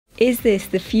Is this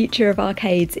the future of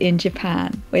arcades in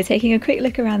Japan? We're taking a quick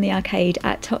look around the arcade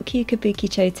at Tokyu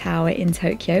Kabukicho Tower in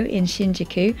Tokyo in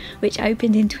Shinjuku, which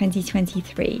opened in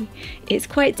 2023. It's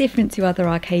quite different to other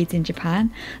arcades in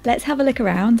Japan. Let's have a look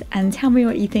around and tell me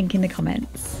what you think in the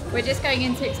comments. We're just going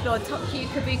in to explore Tokyu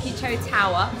Kabukicho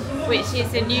Tower, which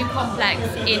is a new complex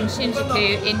in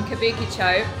Shinjuku in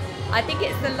Kabukicho. I think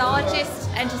it's the largest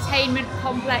entertainment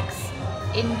complex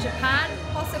in Japan,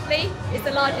 possibly. It's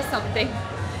the largest something.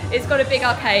 It's got a big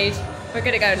arcade. We're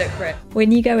gonna go look for it.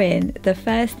 When you go in, the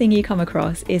first thing you come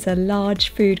across is a large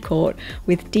food court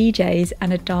with DJs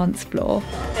and a dance floor.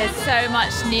 There's so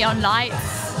much neon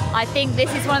lights. I think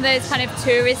this is one of those kind of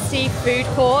touristy food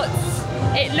courts.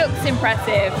 It looks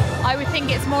impressive. I would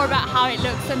think it's more about how it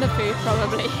looks than the food,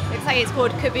 probably. Looks like it's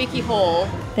called Kabuki Hall.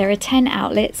 There are 10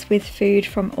 outlets with food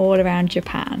from all around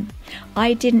Japan.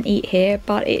 I didn't eat here,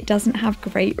 but it doesn't have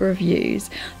great reviews.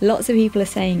 Lots of people are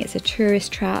saying it's a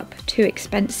tourist trap, too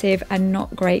expensive and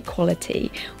not great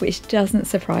quality, which doesn't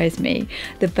surprise me.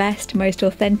 The best, most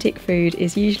authentic food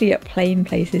is usually at plain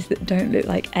places that don't look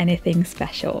like anything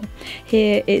special.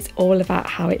 Here, it's all about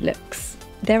how it looks.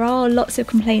 There are lots of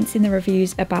complaints in the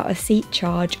reviews about a seat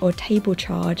charge or table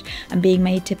charge and being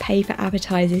made to pay for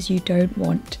appetizers you don't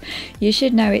want. You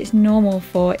should know it's normal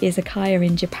for izakaya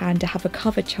in Japan to have a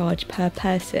cover charge per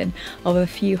person of a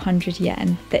few hundred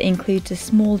yen that includes a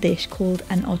small dish called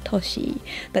an otoshi,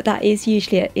 but that is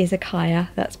usually at izakaya,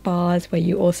 that's bars where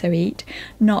you also eat,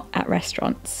 not at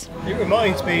restaurants. It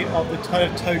reminds me of the kind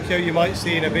of Tokyo you might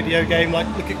see in a video game, like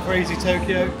look at Crazy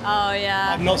Tokyo. Oh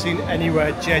yeah. I've not seen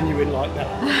anywhere genuine like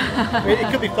that. I mean, it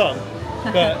could be fun,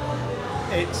 but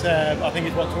it's I think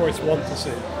it's what tourists want to see.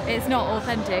 It's not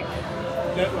authentic.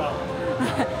 No,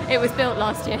 well, It was built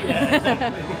last year. yeah,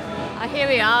 exactly. Here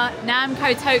we are,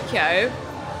 Namco Tokyo,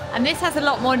 and this has a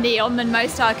lot more neon than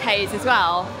most arcades as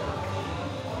well.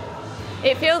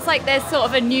 It feels like there's sort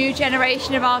of a new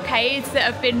generation of arcades that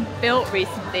have been built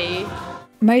recently.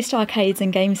 Most arcades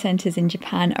and game centres in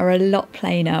Japan are a lot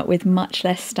plainer with much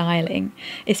less styling.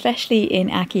 Especially in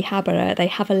Akihabara, they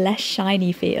have a less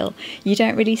shiny feel. You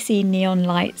don't really see neon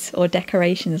lights or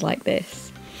decorations like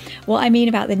this. What I mean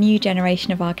about the new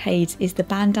generation of arcades is the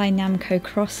Bandai Namco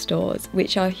cross stores,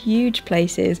 which are huge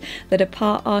places that are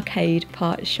part arcade,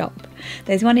 part shop.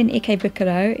 There's one in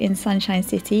Ikebukuro in Sunshine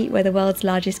City where the world's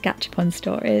largest gachapon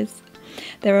store is.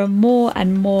 There are more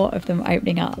and more of them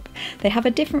opening up. They have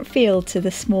a different feel to the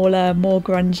smaller, more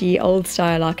grungy,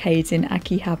 old-style arcades in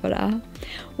Akihabara.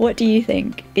 What do you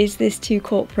think? Is this too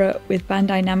corporate with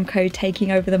Bandai Namco taking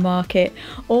over the market?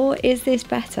 Or is this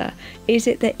better? Is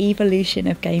it the evolution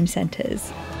of game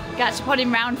centres? Gachapon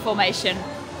in round formation.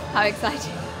 How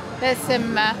exciting. There's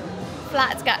some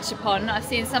flat gachapon. I've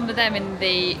seen some of them in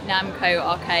the Namco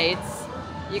arcades.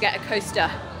 You get a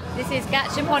coaster. This is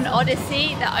Gachapon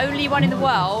Odyssey, the only one in the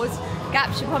world.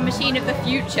 Gachapon machine of the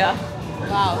future.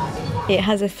 Wow. It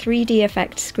has a 3D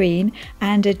effect screen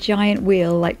and a giant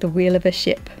wheel like the wheel of a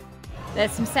ship.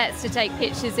 There's some sets to take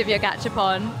pictures of your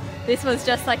Gachapon. This one's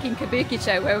just like in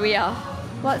Kabukicho where we are.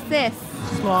 What's this?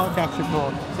 Smart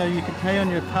gachapon. So you can pay on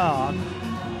your card,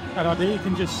 and I think you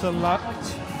can just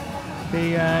select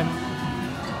the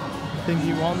thing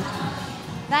you want.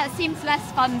 That seems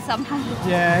less fun somehow.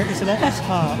 Yeah, it's an less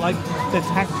hard, like the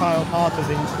tactile part of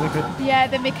things. We could. Yeah,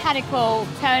 the mechanical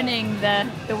turning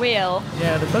the wheel.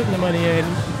 Yeah, they're putting the money in.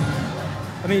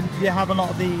 I mean, you have a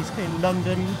lot of these in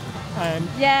London.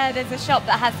 Yeah, there's a shop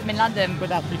that has them in London. But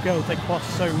that's because they cost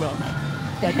so much.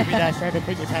 They could be there so they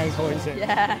put your pound coins in.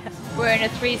 Yeah, we're in a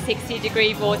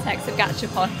 360-degree vortex of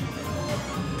Gachapon.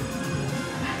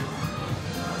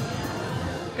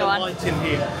 The light in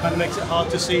here kind of makes it hard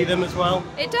to see them as well.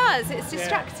 It does, it's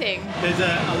distracting. Yeah. There's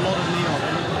a lot of neon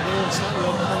and they're all slightly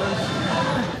off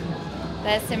colours.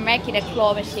 There's some regular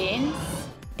claw machines.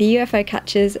 The UFO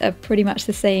catchers are pretty much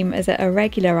the same as at a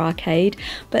regular arcade,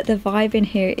 but the vibe in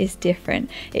here is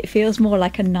different. It feels more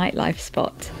like a nightlife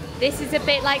spot. This is a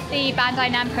bit like the Bandai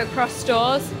Namco cross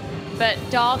stores, but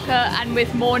darker and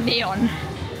with more neon.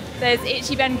 There's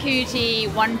Ichiban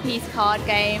Kuji, one-piece card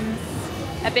games,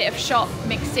 a bit of shop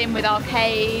mixed in with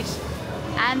arcade,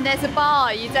 and there's a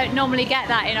bar. You don't normally get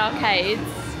that in arcades.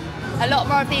 A lot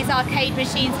more of these arcade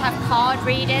machines have card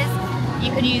readers.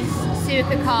 You can use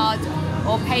Suica cards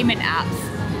or payment apps.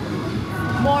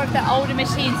 More of the older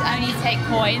machines only take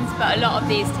coins, but a lot of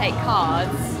these take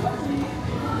cards.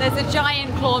 There's a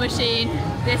giant claw machine.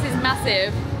 This is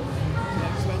massive.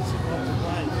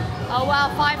 Oh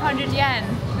wow, 500 yen.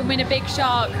 You can win a big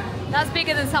shark. That's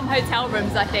bigger than some hotel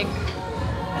rooms, I think.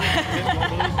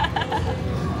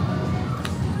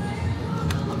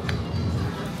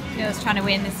 Phil's trying to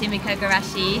win the Sumiko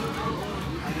Garashi.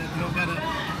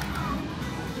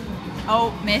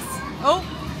 Oh, miss. Oh!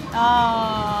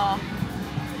 Oh!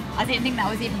 I didn't think that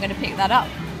was even going to pick that up.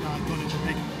 No, I thought it was a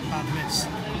big bad miss.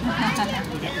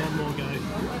 We'll get one more go.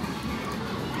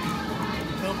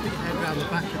 Can't put your head around the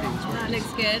back of these ones. That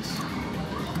looks good.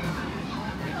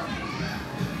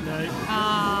 No.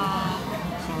 Ah.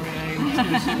 Sorry, Aim. It's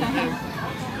going to sit with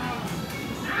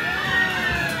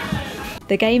you.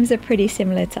 The games are pretty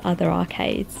similar to other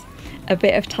arcades. A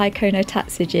bit of Taiko no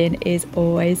Tatsujin is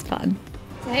always fun.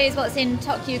 So here's what's in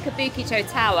Tokyu Kabukicho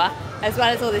Tower. As well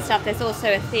as all this stuff, there's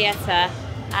also a theatre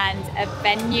and a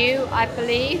venue, I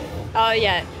believe. Oh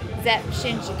yeah, Zepp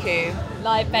Shinjuku,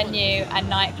 live venue and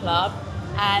nightclub.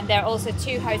 And there are also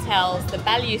 2 hotels, the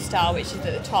Belustar, which is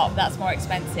at the top, that's more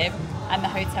expensive, and the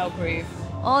Hotel Groove.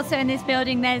 Also in this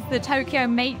building there's the Tokyo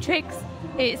Matrix.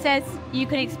 It says you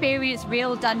can experience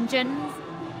real dungeons.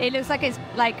 It looks like it's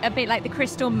like a bit like the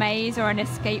Crystal Maze or an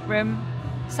escape room,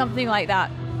 something like that.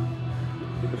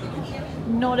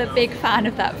 Not a big fan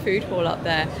of that food hall up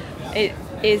there. It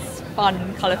is fun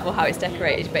and colourful how it's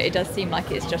decorated, but it does seem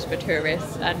like it's just for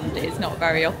tourists and it's not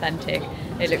very authentic.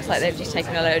 It looks like they've just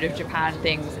taken a load of Japan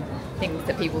things and things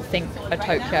that people think are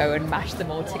Tokyo and mashed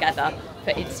them all together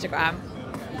for Instagram.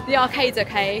 The arcade's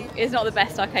okay. It's not the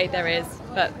best arcade there is,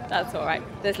 but that's all right.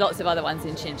 There's lots of other ones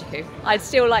in Shinjuku. I'd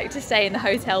still like to stay in the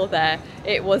hotel there.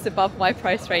 It was above my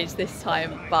price range this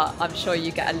time, but I'm sure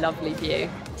you get a lovely view.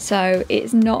 So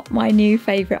it's not my new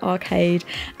favourite arcade,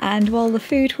 and while the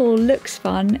food hall looks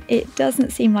fun, it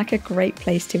doesn't seem like a great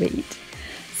place to eat.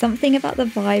 Something about the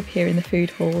vibe here in the food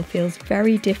hall feels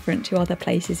very different to other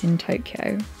places in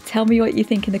Tokyo. Tell me what you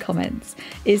think in the comments.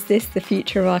 Is this the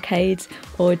future of arcades,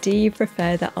 or do you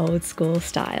prefer the old school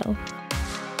style?